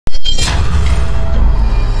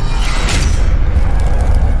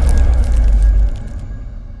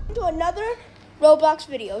Roblox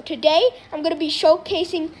video. Today I'm going to be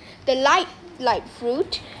showcasing the light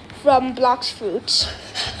fruit from Blox Fruits.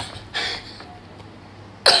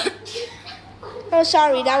 Oh,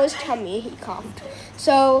 sorry, that was Tummy. He coughed.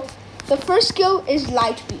 So the first skill is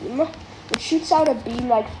light beam, which shoots out a beam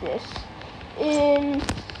like this.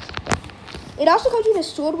 It also comes with a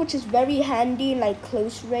sword, which is very handy in like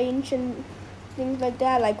close range and things like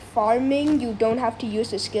that. Like farming, you don't have to use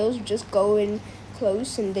the skills. You just go in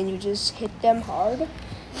close and then you just hit them hard.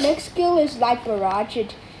 Next skill is light barrage.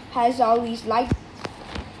 It has all these light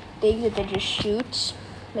things that just shoots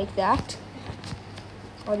like that.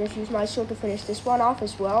 I'll just use my sword to finish this one off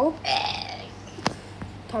as well.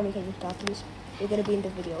 Tommy, can you stop please? You're gonna be in the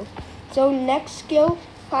video. So next skill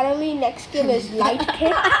is light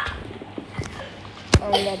kick.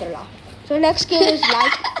 Oh, another laugh. So next skill is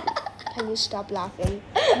light. Can you stop laughing?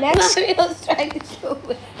 Next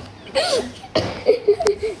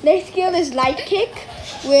Next skill is light kick,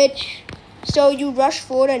 so you rush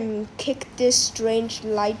forward and kick this strange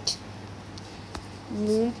light,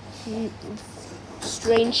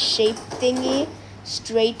 strange shape thingy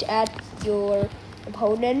straight at your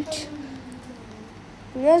opponent.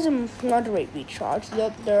 It has a moderate recharge.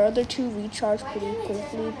 The other two recharge pretty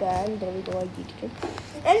quickly. Bang, there we go, I beat it.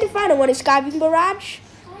 And the final one is Sky Beam Barrage.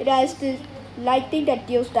 It has the light thing that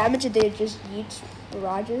deals damage and then it just eats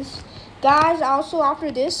barrages. Guys, also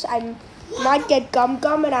after this, I might get Gum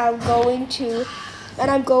Gum and I'm going to,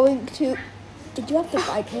 did you have to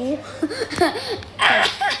bite me?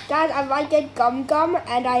 Guys, I might get Gum Gum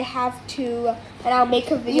and I'll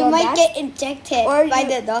make a video on that. You might get injected by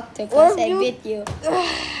the doctor because I bit you.